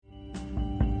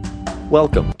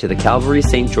Welcome to the Calvary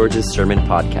St. George's Sermon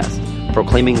Podcast,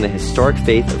 proclaiming the historic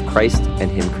faith of Christ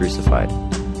and Him crucified.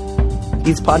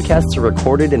 These podcasts are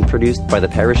recorded and produced by the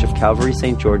parish of Calvary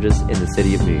St. George's in the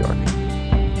city of New York.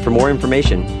 For more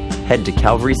information, head to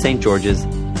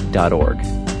calvarystgeorges.org.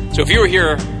 So if you were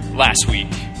here last week,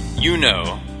 you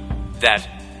know that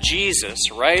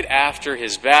Jesus, right after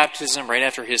his baptism, right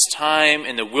after his time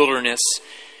in the wilderness,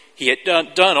 he had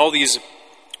done all these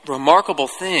remarkable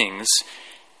things,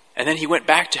 and then he went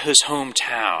back to his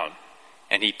hometown,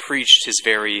 and he preached his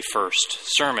very first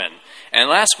sermon. And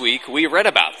last week, we read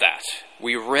about that.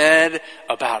 We read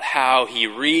about how he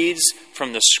reads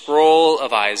from the scroll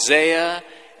of Isaiah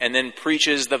and then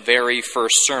preaches the very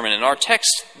first sermon. And our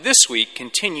text this week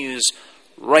continues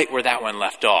right where that one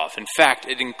left off. In fact,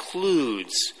 it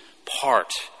includes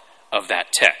part of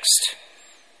that text.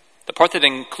 The part that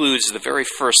includes the very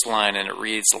first line, and it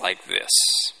reads like this.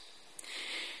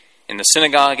 In the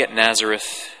synagogue at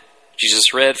Nazareth,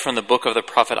 Jesus read from the book of the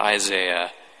prophet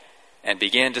Isaiah and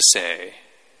began to say,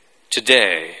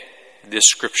 "Today, this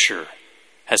scripture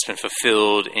has been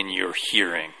fulfilled in your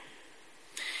hearing."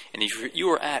 And if you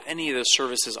were at any of the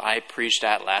services I preached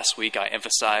at last week, I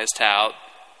emphasized how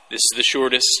this is the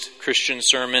shortest Christian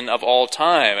sermon of all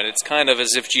time, and it's kind of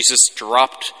as if Jesus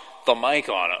dropped the mic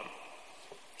on him.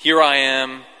 Here I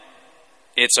am,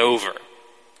 it's over.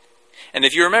 And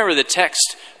if you remember, the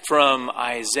text from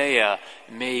Isaiah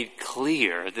made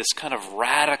clear this kind of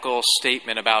radical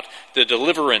statement about the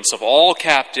deliverance of all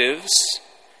captives,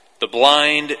 the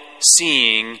blind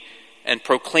seeing, and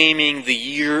proclaiming the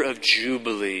year of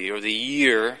Jubilee, or the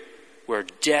year where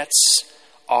debts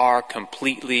are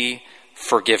completely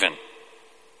forgiven.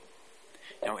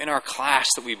 Now, in our class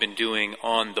that we've been doing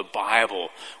on the Bible,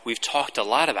 we've talked a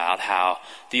lot about how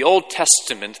the Old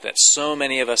Testament that so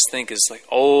many of us think is like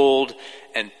old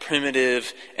and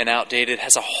primitive and outdated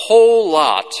has a whole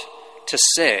lot to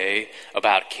say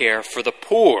about care for the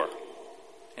poor.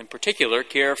 In particular,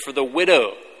 care for the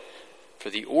widow, for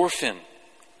the orphan,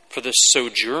 for the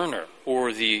sojourner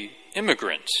or the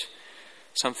immigrant.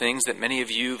 Some things that many of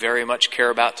you very much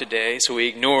care about today, so we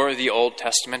ignore the Old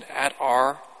Testament at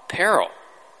our peril.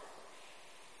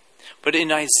 But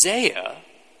in Isaiah,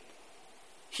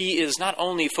 he is not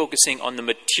only focusing on the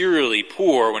materially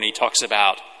poor when he talks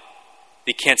about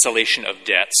the cancellation of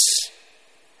debts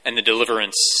and the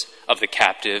deliverance of the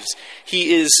captives,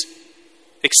 he is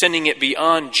extending it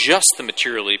beyond just the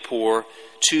materially poor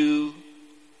to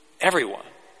everyone.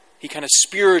 He kind of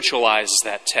spiritualizes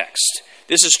that text.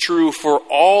 This is true for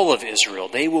all of Israel.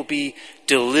 They will be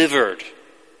delivered.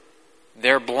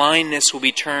 Their blindness will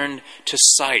be turned to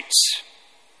sight.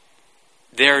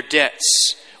 Their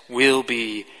debts will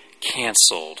be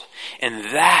canceled. And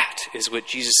that is what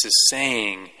Jesus is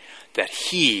saying that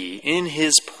he, in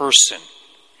his person,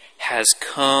 has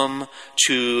come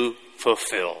to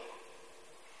fulfill.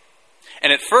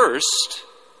 And at first,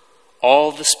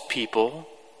 all this people,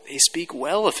 they speak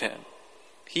well of him.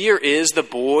 Here is the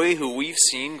boy who we've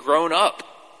seen grown up.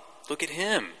 Look at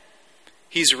him.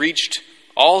 He's reached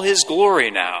all his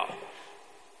glory now.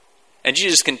 And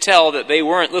Jesus can tell that they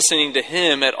weren't listening to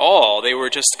him at all. They were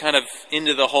just kind of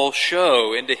into the whole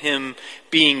show, into him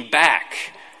being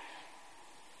back.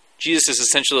 Jesus is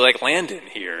essentially like Landon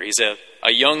here. He's a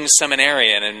young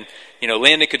seminarian, and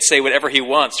Landon could say whatever he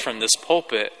wants from this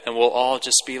pulpit, and we'll all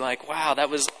just be like, wow, that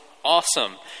was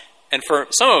awesome. And for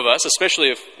some of us,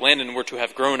 especially if Landon were to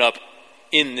have grown up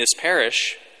in this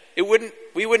parish, we wouldn't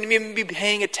even be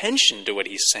paying attention to what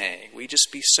he's saying. We'd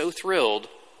just be so thrilled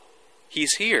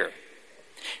he's here.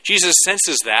 Jesus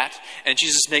senses that, and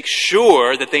Jesus makes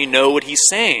sure that they know what he's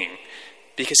saying,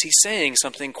 because he's saying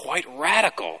something quite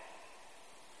radical.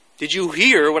 Did you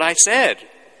hear what I said?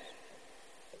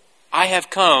 I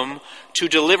have come to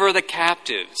deliver the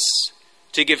captives,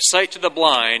 to give sight to the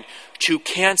blind, to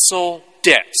cancel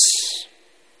debts.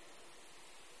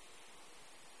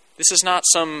 This is not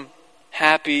some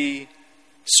happy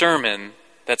sermon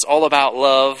that's all about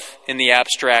love in the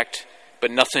abstract,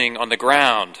 but nothing on the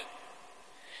ground.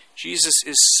 Jesus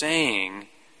is saying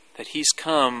that he's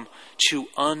come to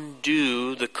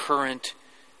undo the current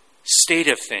state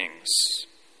of things.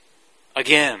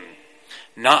 Again,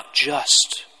 not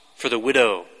just for the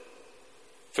widow,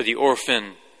 for the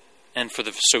orphan, and for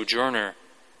the sojourner,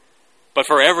 but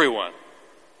for everyone,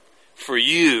 for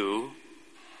you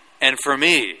and for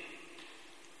me.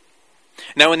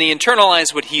 Now, when they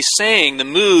internalize what he's saying, the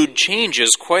mood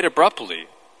changes quite abruptly.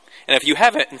 And if you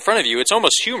have it in front of you, it's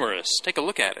almost humorous. Take a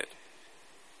look at it.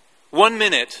 1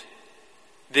 minute,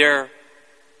 they're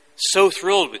so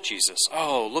thrilled with Jesus.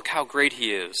 Oh, look how great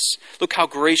he is. Look how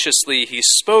graciously he's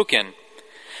spoken.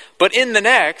 But in the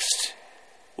next,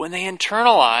 when they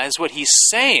internalize what he's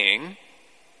saying,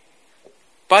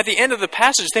 by the end of the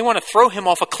passage, they want to throw him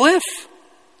off a cliff.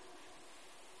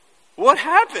 What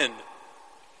happened?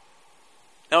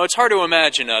 Now, it's hard to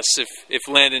imagine us if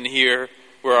Landon here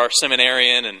were our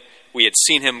seminarian and we had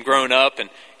seen him grown up,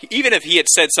 and even if he had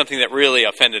said something that really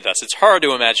offended us, it's hard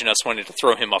to imagine us wanting to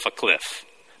throw him off a cliff.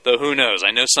 Though who knows?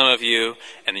 I know some of you,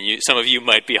 and some of you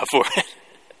might be up for it.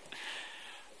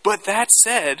 But that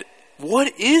said,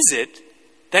 what is it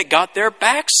that got their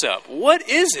backs up? What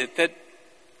is it that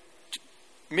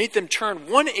made them turn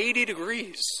 180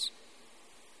 degrees?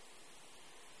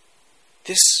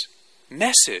 This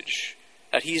message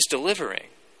that he's delivering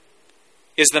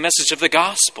is the message of the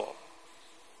gospel.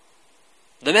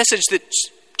 The message that's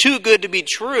too good to be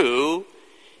true,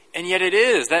 and yet it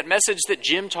is. That message that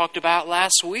Jim talked about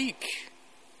last week.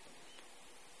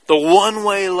 The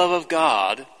one-way love of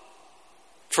God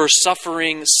for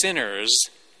suffering sinners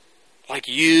like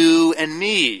you and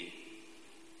me.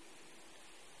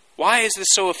 Why is this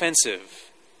so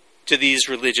offensive to these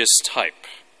religious type?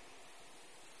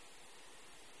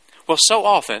 Well, so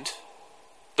often,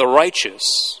 the righteous,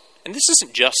 and this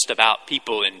isn't just about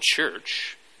people in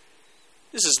church,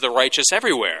 this is the righteous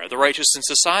everywhere, the righteous in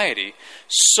society.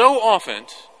 So often,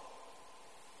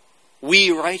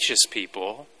 we righteous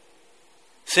people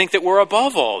think that we're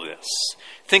above all this,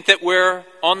 think that we're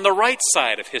on the right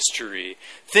side of history,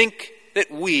 think that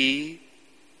we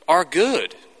are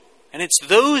good. And it's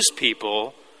those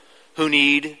people who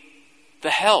need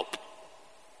the help.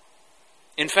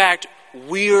 In fact,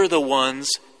 we're the ones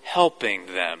helping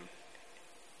them.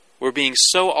 We're being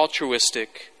so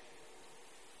altruistic,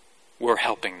 we're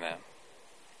helping them.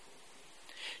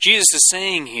 Jesus is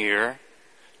saying here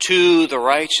to the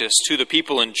righteous, to the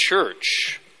people in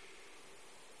church,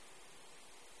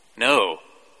 no,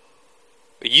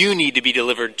 you need to be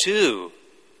delivered too.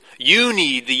 You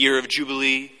need the year of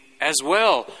Jubilee as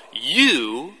well.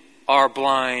 You are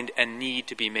blind and need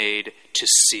to be made to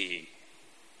see.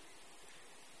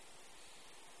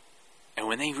 And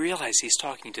when they realize he's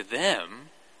talking to them,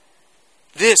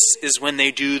 this is when they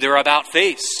do their about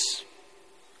face.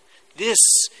 This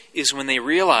is when they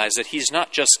realize that he's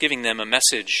not just giving them a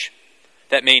message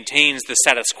that maintains the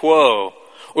status quo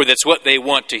or that's what they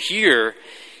want to hear.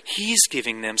 He's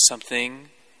giving them something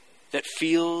that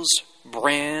feels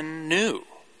brand new.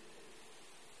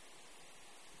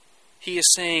 He is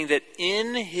saying that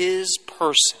in his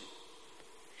person,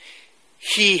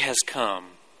 he has come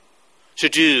to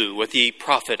do what the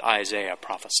prophet Isaiah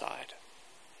prophesied.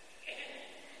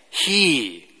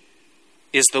 He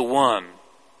is the one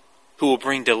who will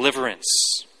bring deliverance,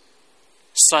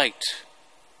 sight,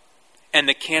 and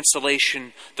the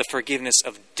cancellation, the forgiveness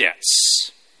of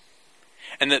debts.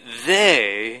 And that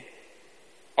they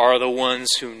are the ones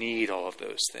who need all of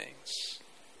those things.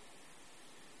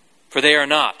 For they are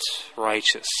not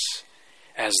righteous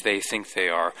as they think they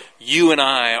are. You and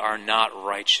I are not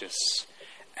righteous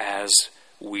as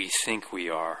we think we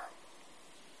are.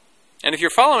 And if you're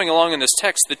following along in this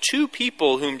text, the two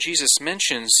people whom Jesus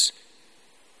mentions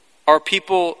are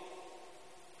people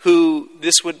who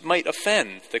might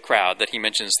offend the crowd that he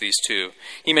mentions these two.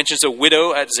 He mentions a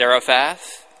widow at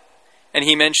Zarephath, and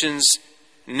he mentions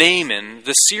Naaman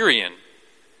the Syrian.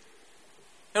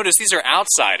 Notice these are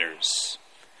outsiders.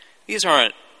 These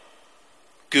aren't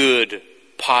good,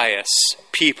 pious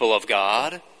people of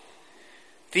God.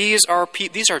 These are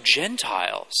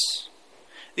Gentiles.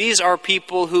 These are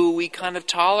people who we kind of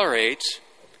tolerate.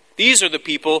 These are the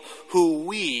people who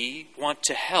we want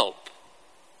to help.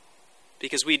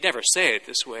 Because we'd never say it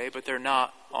this way, but they're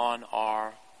not on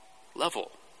our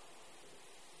level.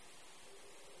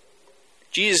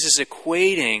 Jesus is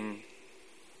equating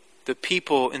the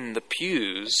people in the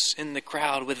pews, in the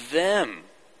crowd, with them.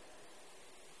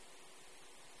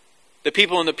 The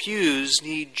people in the pews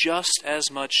need just as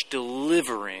much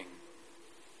delivering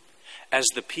as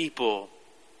the people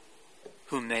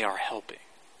whom they are helping.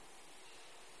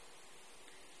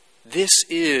 This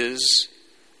is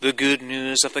the good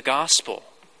news of the gospel.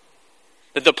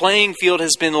 That the playing field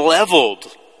has been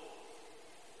leveled.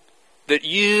 That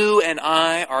you and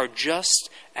I are just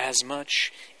as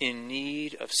much in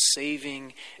need of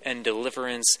saving and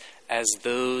deliverance as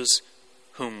those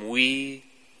whom we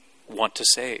want to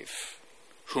save,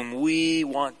 whom we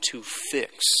want to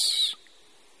fix.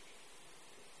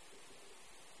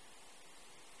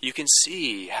 You can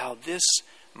see how this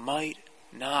might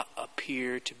not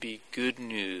appear to be good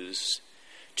news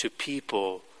to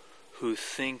people who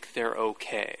think they're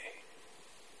okay,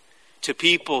 to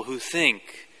people who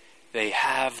think they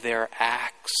have their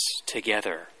acts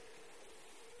together.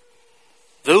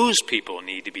 Those people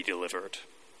need to be delivered.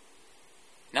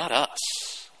 Not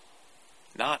us.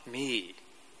 Not me.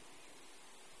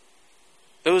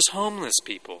 Those homeless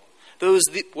people,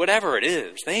 whatever it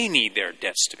is, they need their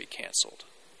debts to be canceled.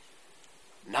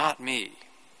 Not me.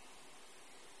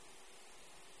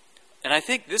 And I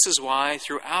think this is why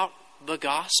throughout the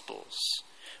Gospels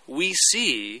we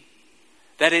see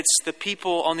that it's the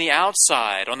people on the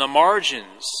outside, on the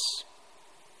margins,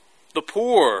 the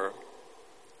poor,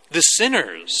 the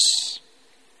sinners.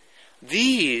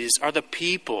 These are the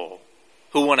people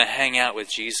who want to hang out with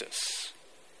Jesus.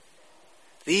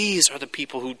 These are the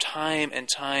people who time and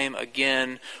time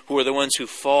again, who are the ones who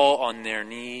fall on their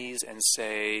knees and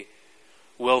say,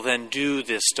 well, then do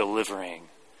this delivering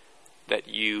that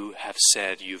you have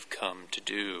said you've come to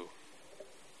do.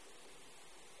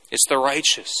 It's the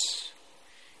righteous.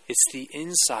 It's the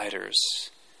insiders.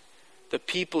 The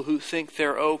people who think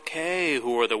they're okay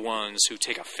who are the ones who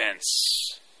take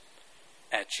offense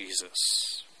at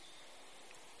Jesus.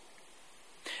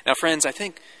 Now, friends, I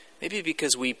think maybe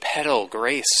because we peddle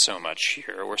grace so much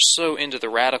here, we're so into the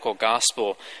radical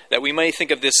gospel that we may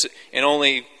think of this in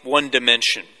only one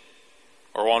dimension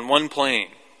or on one plane.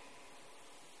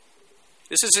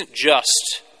 This isn't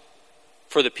just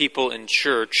for the people in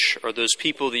church or those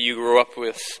people that you grew up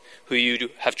with who you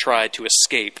have tried to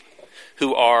escape,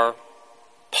 who are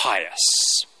pious,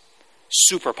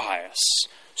 super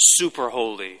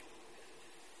holy.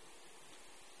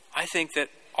 I think that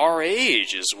our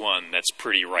age is one that's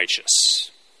pretty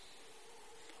righteous.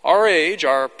 Our age,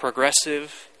 our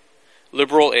progressive,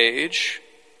 liberal age,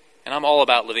 and I'm all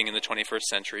about living in the 21st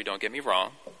century, don't get me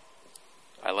wrong.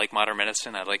 I like modern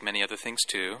medicine, I like many other things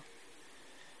too.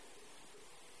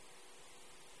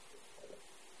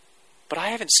 But I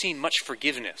haven't seen much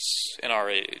forgiveness in our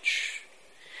age.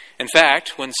 In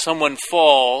fact, when someone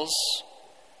falls,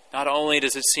 not only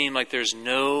does it seem like there's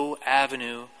no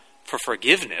avenue for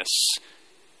forgiveness,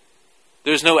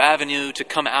 there's no avenue to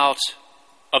come out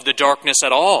of the darkness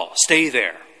at all. Stay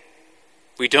there.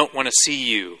 We don't want to see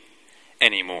you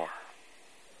anymore.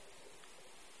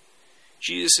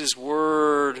 Jesus'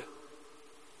 word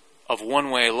of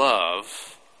one-way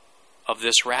love, of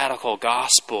this radical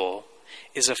gospel,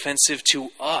 is offensive to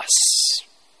us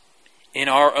in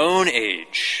our own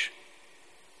age.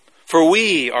 For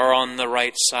we are on the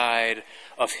right side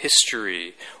of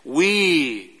history.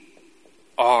 We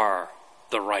are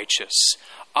the righteous.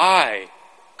 I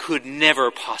could never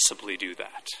possibly do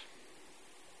that.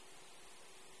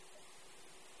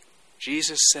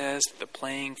 Jesus says that the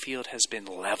playing field has been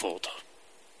leveled.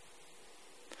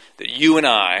 That you and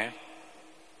I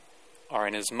are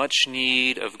in as much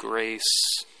need of grace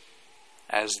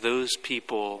as those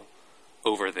people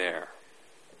over there.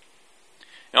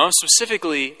 Now, I'm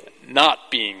specifically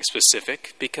not being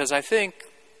specific because I think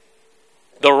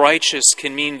the righteous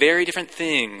can mean very different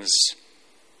things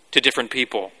to different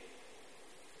people.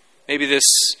 Maybe this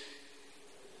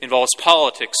involves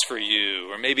politics for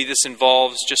you, or maybe this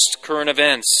involves just current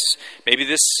events. Maybe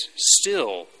this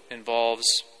still involves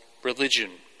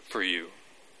religion for you.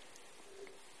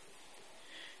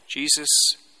 Jesus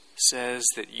says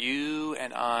that you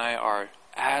and I are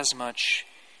as much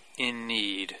in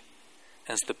need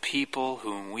as the people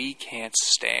whom we can't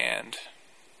stand.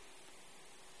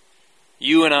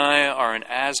 You and I are in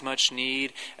as much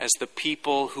need as the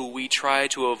people who we try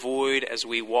to avoid as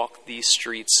we walk these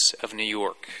streets of New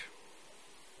York.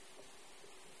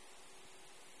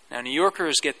 Now, New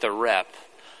Yorkers get the rep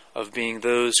of being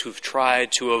those who've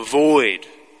tried to avoid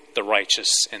the righteous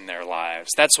in their lives.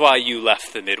 That's why you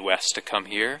left the Midwest to come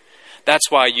here. That's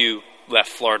why you left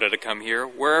Florida to come here,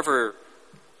 wherever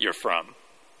you're from.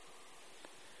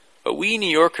 But we New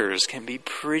Yorkers can be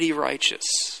pretty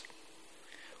righteous.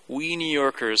 We New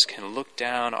Yorkers can look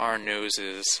down our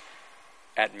noses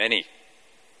at many,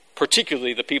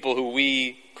 particularly the people who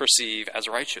we perceive as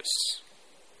righteous.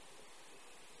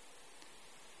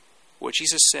 What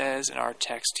Jesus says in our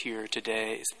text here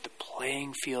today is that the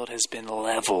playing field has been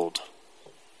leveled.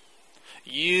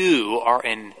 You are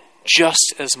in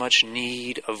just as much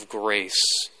need of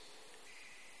grace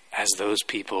as those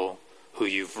people who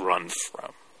you've run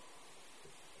from.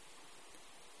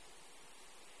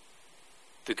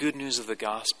 The good news of the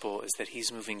gospel is that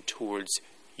he's moving towards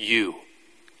you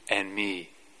and me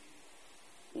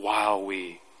while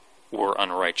we were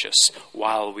unrighteous,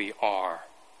 while we are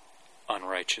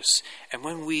unrighteous. And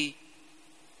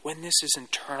when this is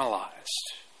internalized,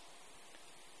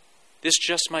 this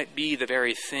just might be the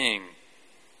very thing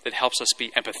that helps us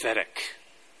be empathetic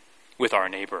with our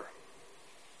neighbor,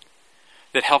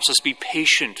 that helps us be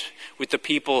patient with the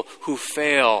people who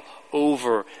fail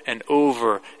over and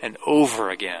over and over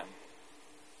again.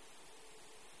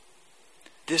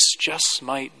 this just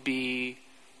might be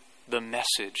the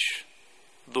message,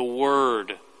 the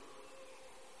word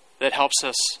that helps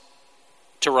us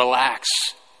to relax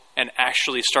and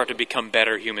actually start to become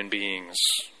better human beings.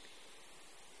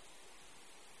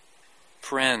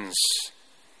 Friends,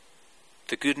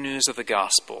 the good news of the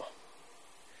gospel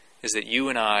is that you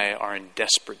and I are in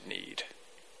desperate need.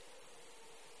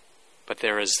 But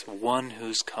there is one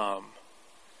who's come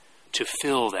to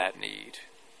fill that need.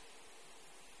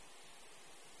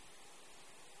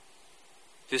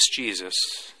 This Jesus,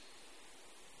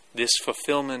 this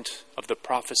fulfillment of the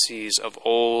prophecies of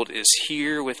old, is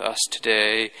here with us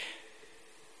today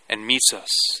and meets us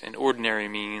in ordinary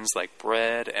means like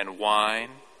bread and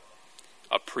wine,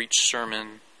 a preached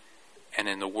sermon, and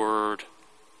in the word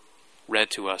read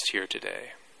to us here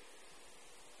today.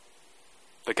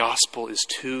 The gospel is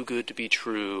too good to be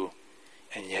true,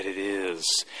 and yet it is,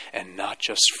 and not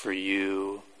just for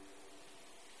you,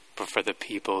 but for the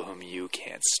people whom you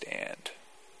can't stand.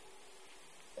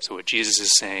 So what Jesus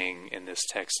is saying in this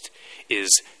text is,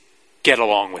 get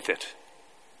along with it.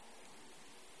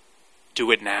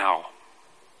 Do it now.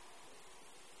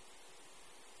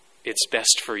 It's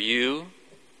best for you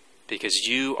because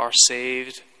you are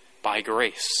saved by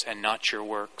grace and not your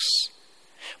works.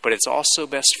 But it's also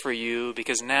best for you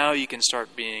because now you can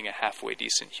start being a halfway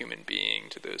decent human being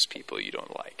to those people you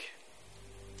don't like.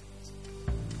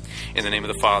 In the name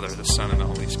of the Father, the Son, and the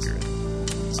Holy Spirit.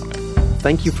 Amen.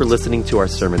 Thank you for listening to our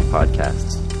sermon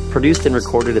podcast, produced and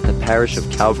recorded at the parish of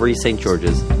Calvary St.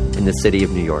 George's in the city of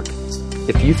New York.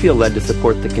 If you feel led to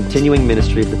support the continuing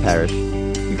ministry of the parish,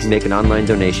 you can make an online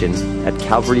donation at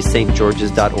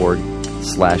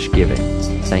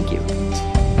calvarystgeorges.org/giving. Thank you.